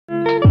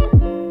Hey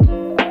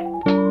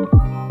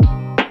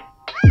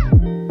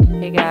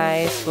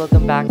guys,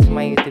 welcome back to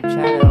my YouTube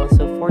channel.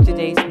 So for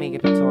today's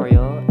makeup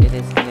tutorial, it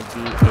is gonna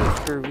be a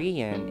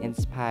Korean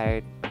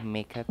inspired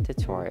makeup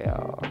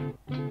tutorial.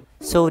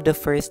 So the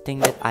first thing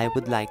that I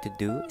would like to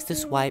do is to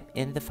swipe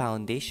in the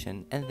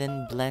foundation and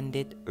then blend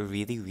it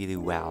really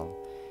well.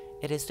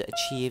 It is to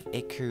achieve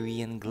a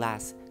Korean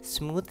glass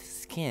smooth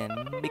skin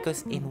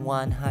because in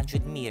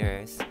 100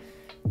 meters,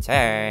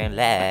 turn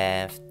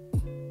left,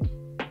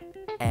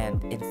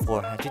 and in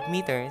 400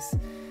 meters,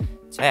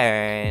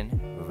 turn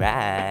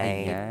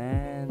right.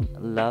 Ayan.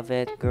 Love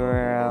it,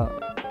 girl.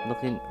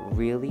 Looking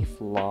really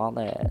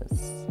flawless.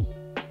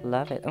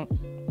 Love it.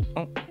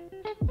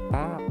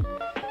 Ah.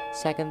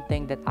 Second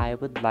thing that I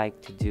would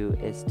like to do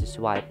is to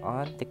swipe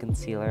on the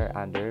concealer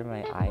under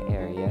my eye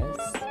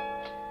areas.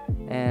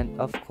 And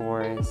of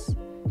course,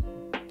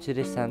 to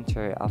the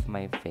center of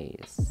my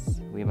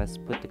face. We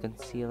must put the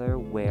concealer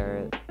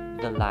where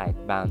the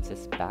light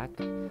bounces back,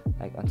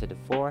 like onto the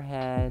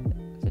forehead,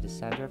 to the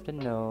center of the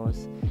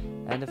nose,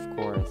 and of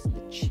course the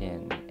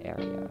chin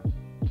area.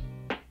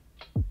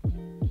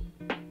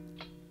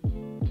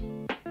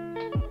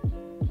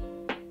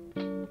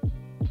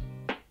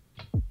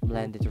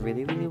 Blend it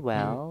really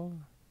well.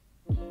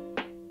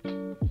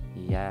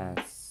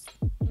 Yes.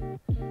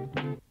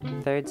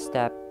 Third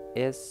step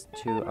is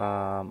to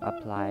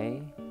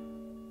apply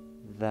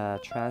the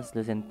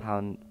translucent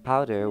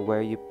powder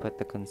where you put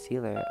the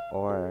concealer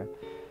or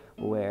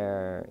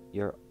where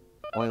your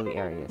oily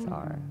areas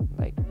are,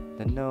 like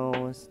the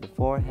nose, the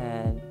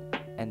forehead,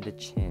 and the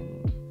chin.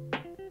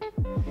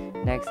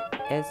 Next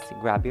is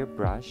grab your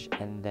brush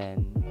and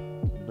then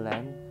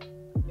blend.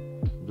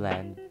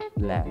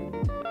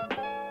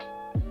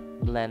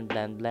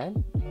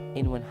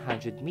 In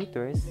 100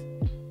 meters,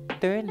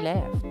 turn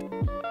left.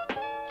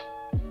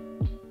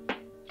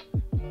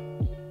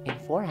 In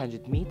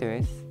 400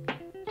 meters,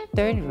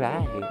 turn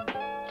right.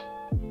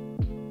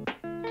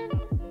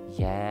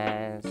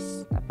 Yes,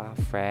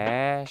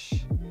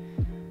 napaka-fresh.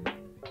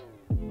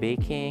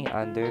 Baking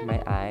under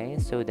my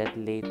eyes so that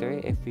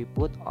later if we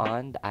put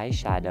on the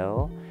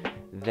eyeshadow,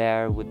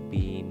 there would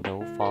be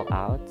no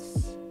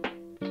fallouts.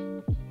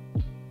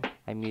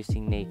 I'm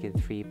using Naked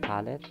 3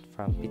 palette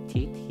from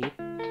Petite Heat.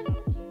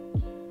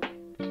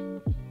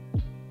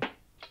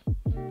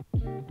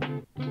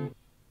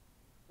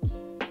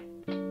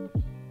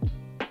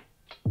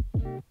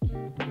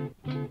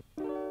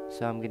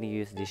 So I'm gonna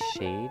use this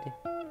shade,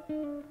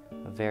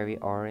 very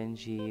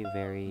orangey,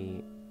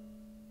 very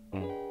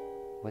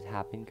what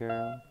happened,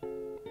 girl?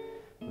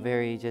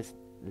 Very just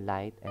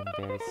light and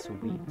very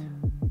sweet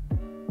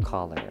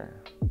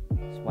color.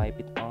 Swipe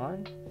it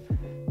on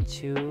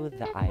to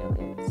the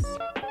eyelids,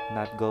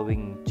 not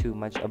going too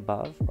much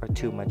above or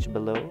too much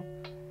below,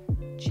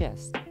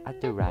 just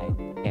at the right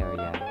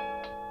area.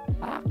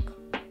 Pak!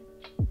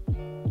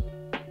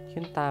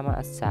 Yung tama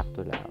at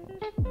sakto lang.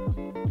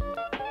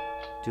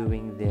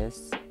 Doing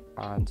this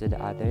onto the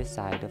other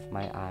side of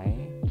my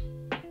eye.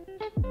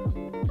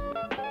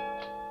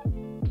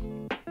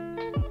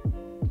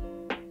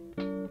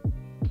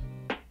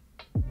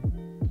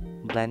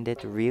 Blend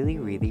it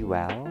really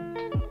well.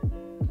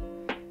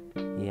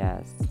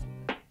 Yes.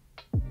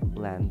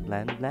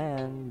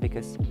 Blend,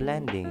 because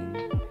blending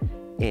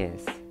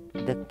is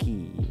the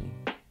key.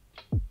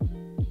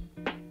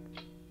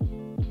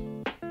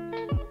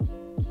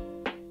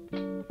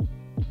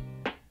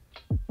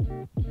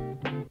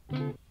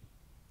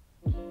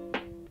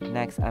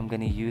 Next, I'm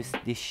gonna use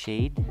this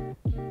shade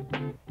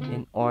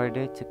in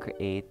order to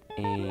create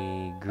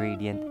a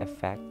gradient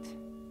effect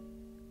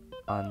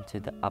onto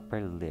the upper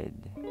lid.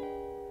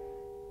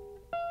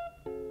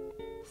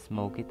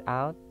 Smoke it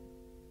out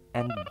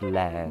and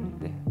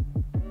blend.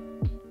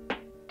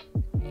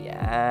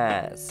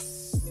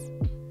 Yes!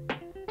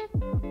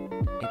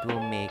 It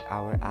will make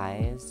our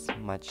eyes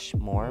much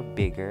more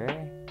bigger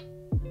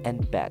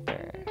and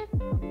better.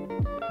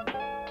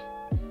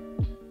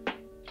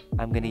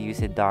 I'm gonna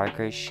use a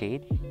darker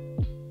shade.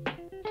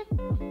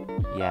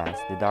 Yes,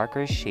 the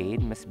darker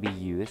shade must be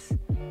used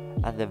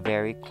at the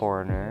very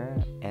corner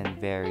and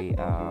very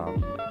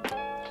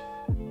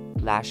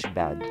lash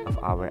bed of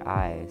our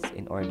eyes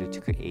in order to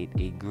create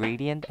a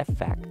gradient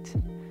effect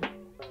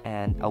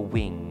and a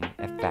wing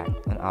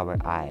effect on our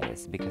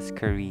eyes, because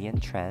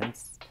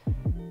Korea's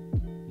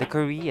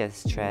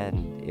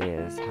trend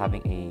is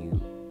having a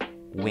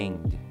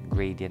winged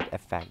gradient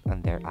effect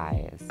on their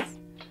eyes.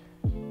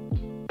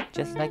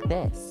 Just like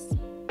this.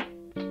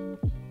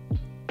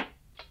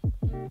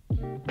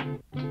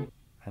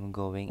 I'm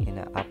going in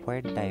an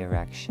upward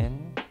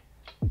direction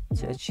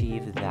to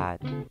achieve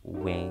that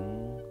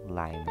wing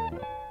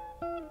liner.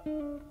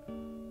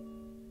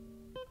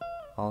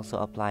 Also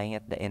applying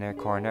at the inner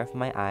corner of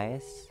my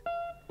eyes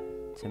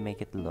to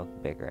make it look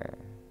bigger.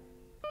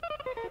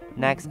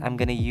 Next, I'm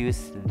gonna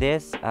use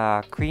this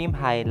cream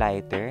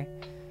highlighter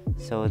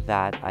so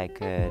that I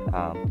could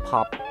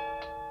pop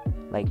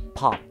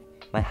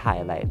my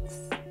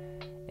highlights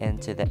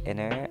into the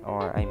inner,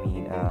 or I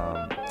mean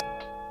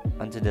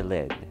onto the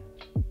lid.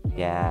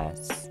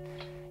 Yes,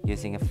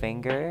 using a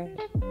finger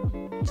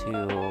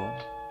to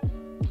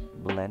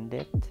blend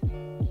it.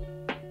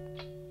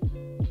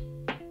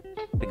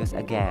 Because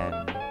again,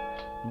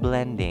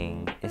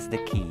 blending is the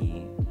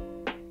key.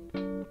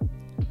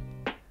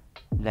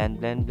 Blend,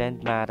 blend,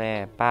 blend,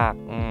 mare. Pak.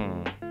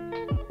 I'm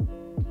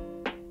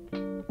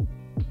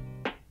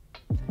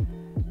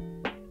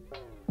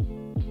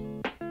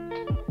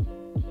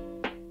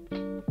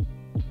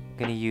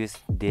gonna use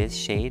this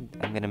shade.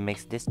 I'm gonna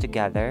mix this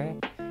together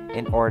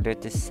in order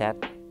to set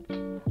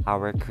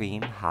our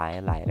cream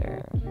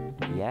highlighter.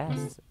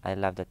 Yes, I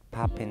love that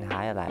pop-in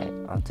highlight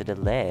onto the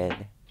lid.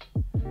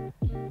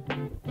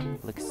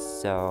 Looks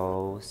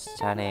so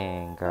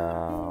stunning,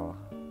 girl.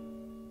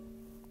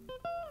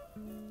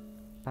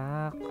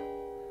 Pak.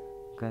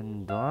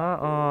 Ganda,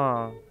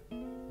 oh.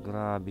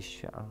 Grabe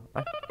siya.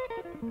 Ah.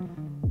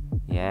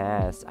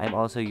 Yes, I'm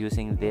also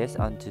using this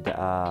onto the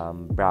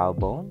brow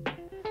bone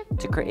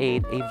to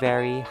create a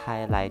very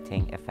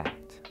highlighting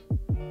effect.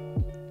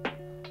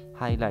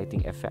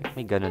 Highlighting effect.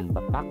 May ganun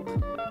ba, Pak?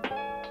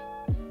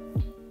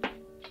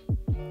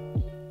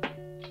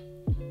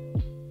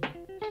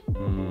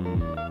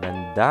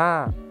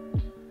 Ganda.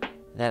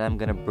 Then I'm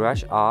gonna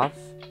brush off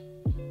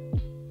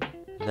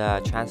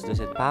the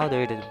translucent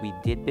powder that we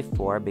did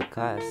before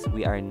because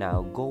we are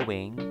now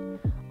going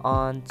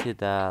on to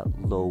the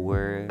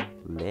lower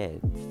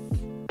lids.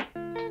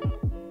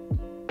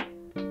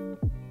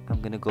 I'm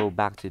gonna go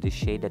back to the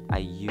shade that I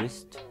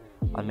used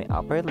on my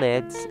upper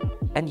lids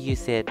and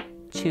use it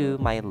to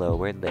my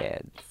lower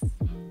lids.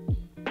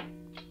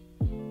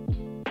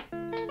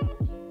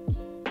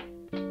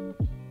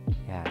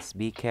 Yes,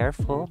 be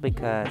careful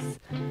because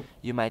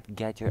you might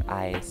get your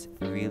eyes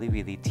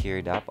really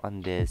teared up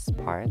on this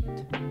part.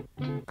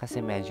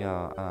 Kasi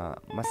medyo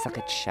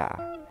masakit siya.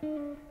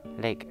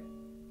 Like,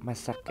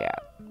 masakit.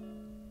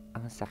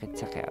 Ang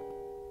sakit-sakit.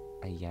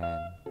 Ayan.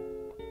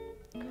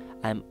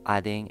 I'm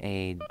adding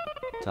a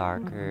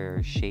darker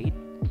shade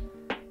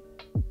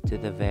to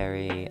the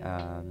very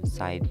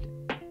side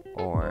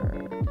or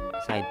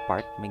side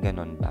part. May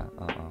ganon ba?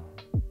 Oo.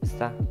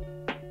 Basta.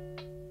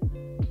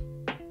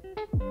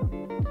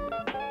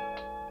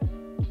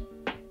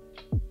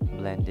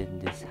 Blend in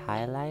this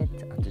highlight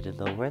onto the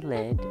lower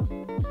lid,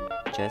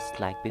 just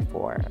like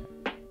before.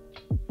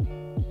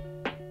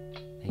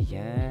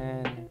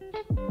 Ayan.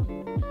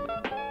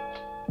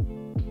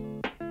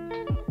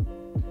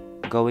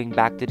 Going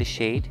back to the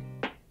shade.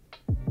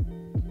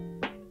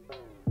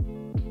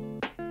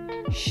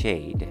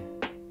 Shade.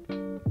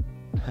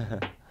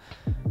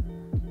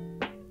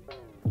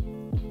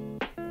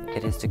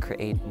 It is to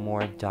create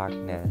more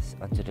darkness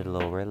onto the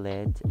lower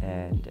lid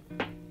and,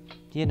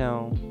 you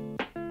know,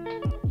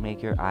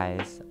 make your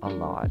eyes a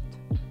lot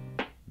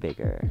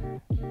bigger.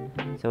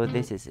 So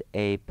this is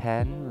a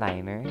pen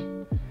liner.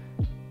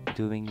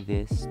 Doing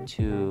this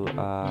to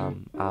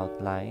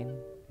outline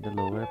the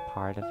lower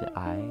part of the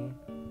eye.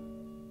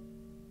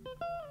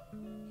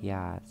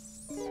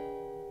 Yes.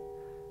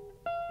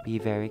 Be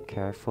very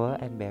careful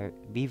and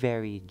be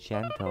very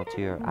gentle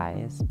to your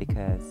eyes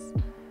because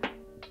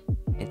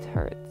it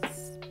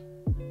hurts.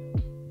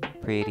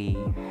 Pretty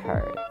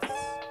hurts.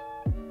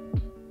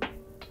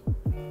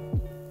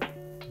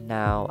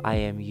 Now I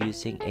am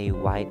using a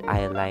white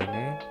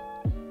eyeliner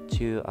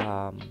to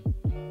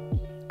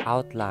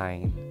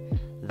outline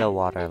the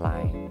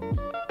waterline.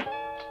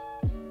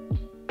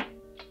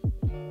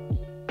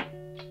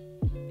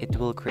 It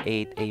will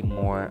create a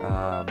more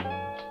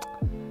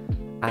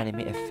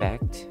anime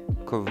effect,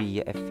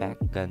 Korea effect,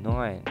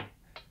 ganon.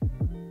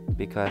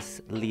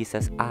 Because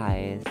Lisa's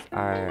eyes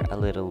are a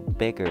little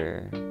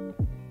bigger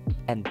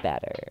and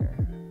better.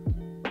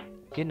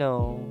 You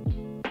know.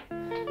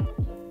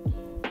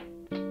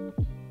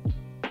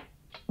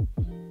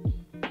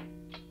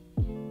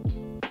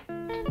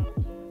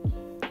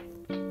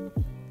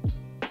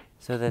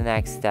 So the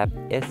next step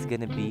is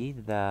gonna be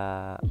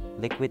the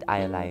liquid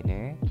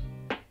eyeliner.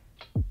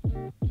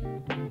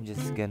 I'm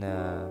just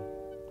gonna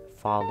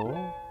follow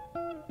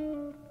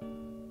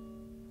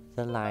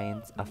the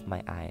lines of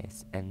my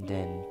eyes and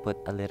then put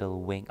a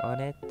little wing on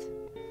it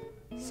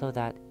so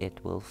that it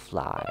will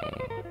fly.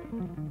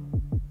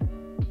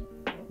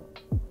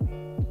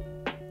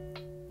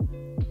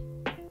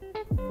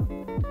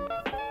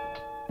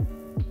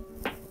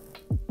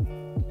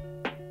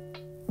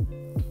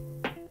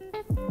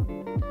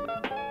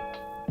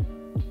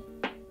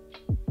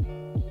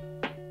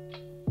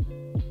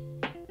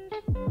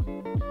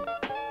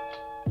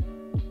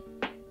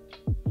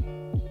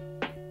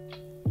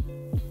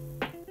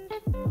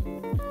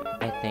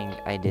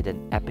 I did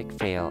an epic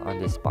fail on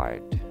this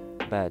part,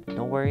 but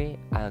don't worry,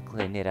 I'll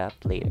clean it up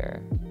later.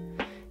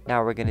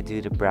 Now we're gonna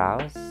do the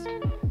brows.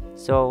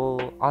 So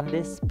on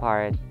this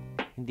part,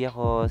 hindi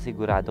ako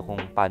sigurado kung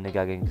paano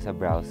gagawin ko sa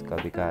brows ko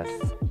because,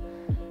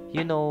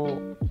 you know,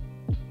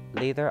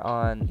 later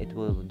on it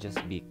will just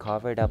be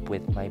covered up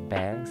with my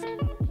bangs.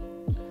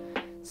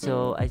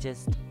 So I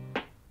just,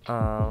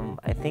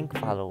 I think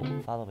follow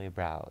my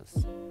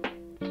brows,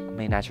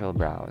 my natural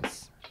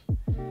brows.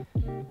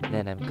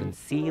 Then I'm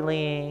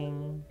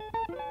concealing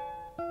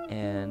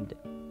and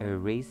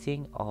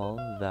erasing all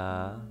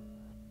the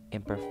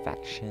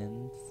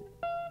imperfections.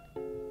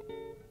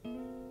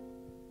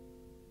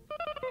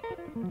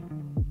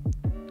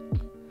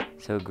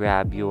 So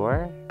grab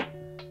your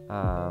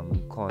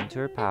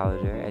contour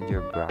powder and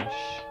your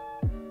brush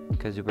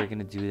because we're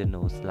gonna do the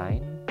nose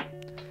line.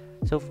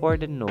 So for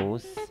the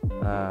nose,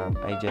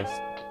 I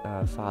just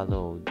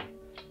followed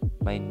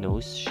my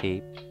nose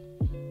shape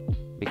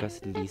because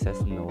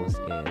Lisa's nose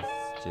is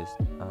just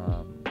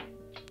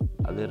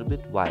a little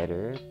bit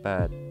wider,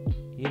 but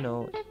you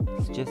know,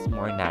 it's just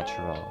more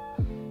natural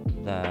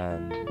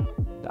than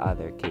the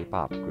other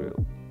K-pop group.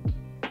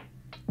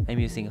 I'm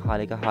using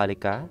Holika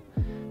Holika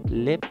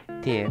lip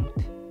tint,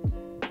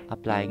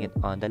 applying it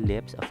on the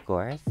lips, of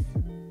course.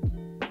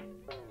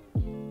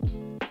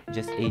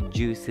 Just a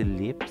juicy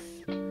lips,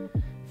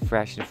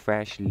 fresh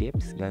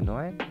lips,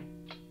 ganon.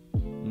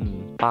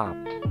 Pop.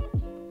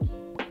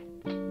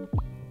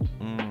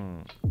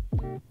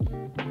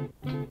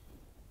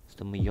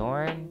 Gusto mo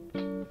yun?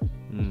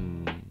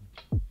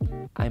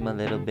 I'm a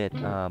little bit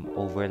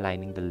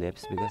overlining the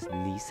lips because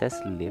Lisa's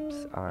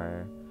lips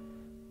are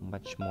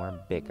much more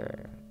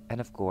bigger.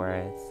 And of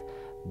course,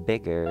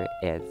 bigger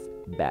is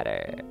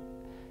better.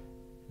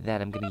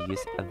 Then I'm gonna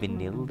use a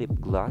vanilla lip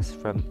gloss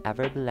from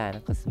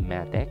Everblana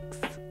Cosmetics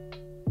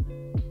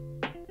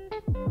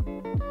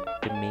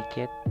to make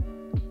it,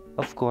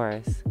 of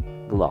course,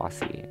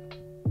 glossy.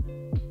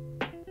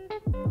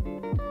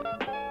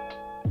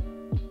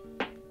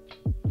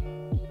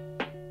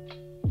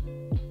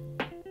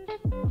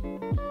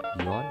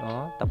 Yun,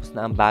 oh. Tapos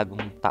na ang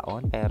bagong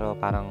taon pero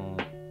parang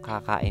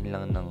kakain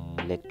lang ng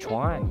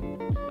lechon.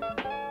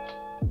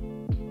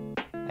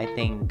 I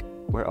think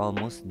we're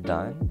almost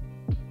done.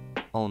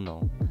 Oh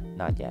no,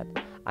 not yet.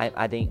 I'm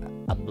adding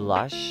a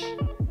blush,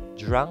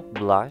 drunk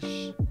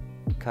blush,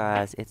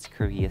 because it's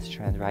Korea's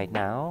trend right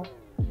now.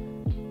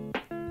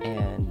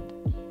 And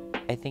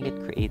I think it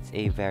creates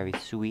a very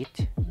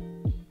sweet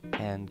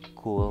and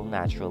cool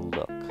natural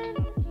look.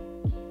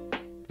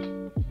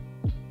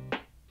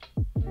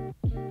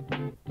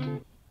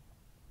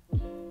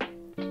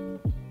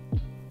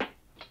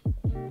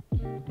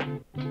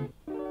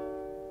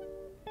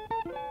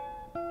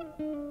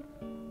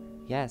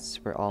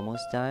 Yes, we're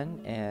almost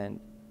done, and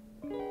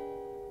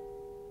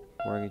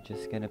we're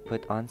just gonna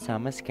put on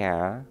some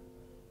mascara.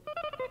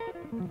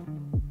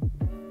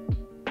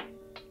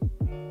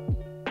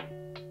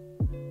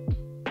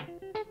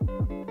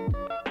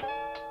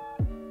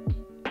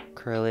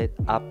 Curl it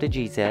up to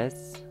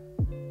Jesus.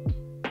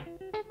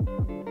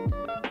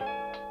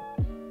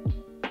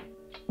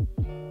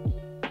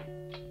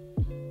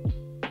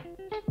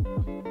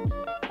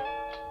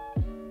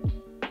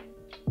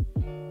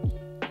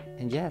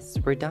 And yes,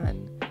 we're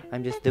done.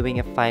 I'm just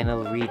doing a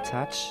final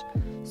retouch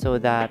so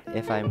that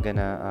if I'm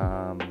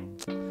gonna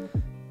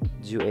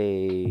do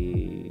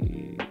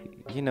a,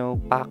 you know,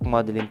 pack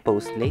modeling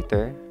post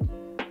later,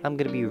 I'm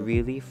gonna be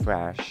really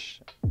fresh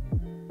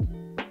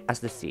as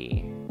the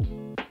sea.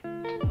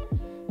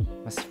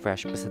 Mas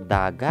fresh pa sa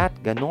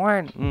dagat,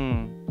 ganon.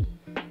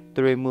 To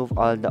remove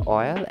all the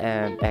oil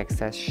and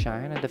excess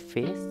shine on the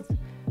face,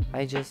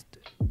 I just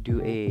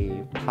do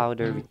a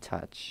powder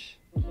retouch.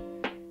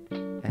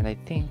 And I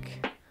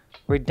think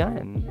we're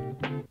done.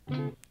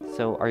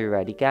 So are you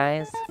ready,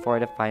 guys, for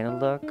the final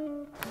look?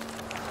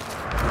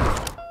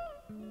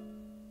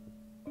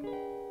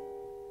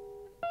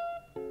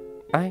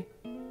 Ay,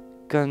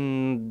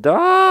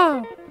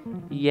 ganda!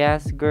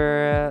 Yes,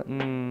 girl.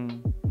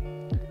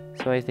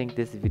 So I think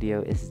this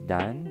video is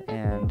done,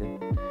 and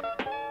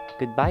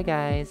goodbye,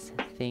 guys.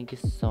 Thank you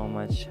so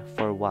much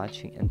for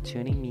watching and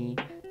tuning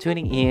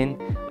in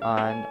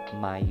on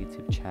my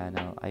YouTube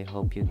channel. I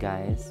hope you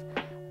guys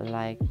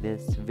like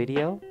this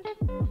video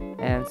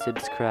and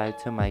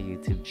subscribe to my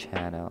YouTube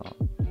channel.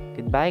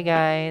 Goodbye,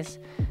 guys.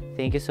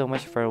 Thank you so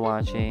much for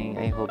watching.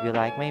 I hope you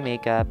like my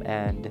makeup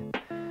and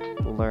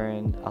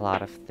learned a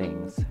lot of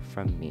things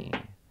from me.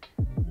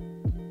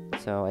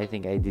 So I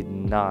think I did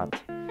not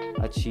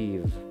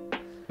achieve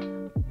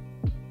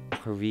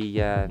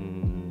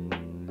Korean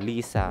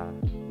Lisa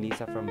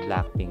from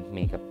Blackpink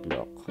makeup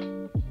look.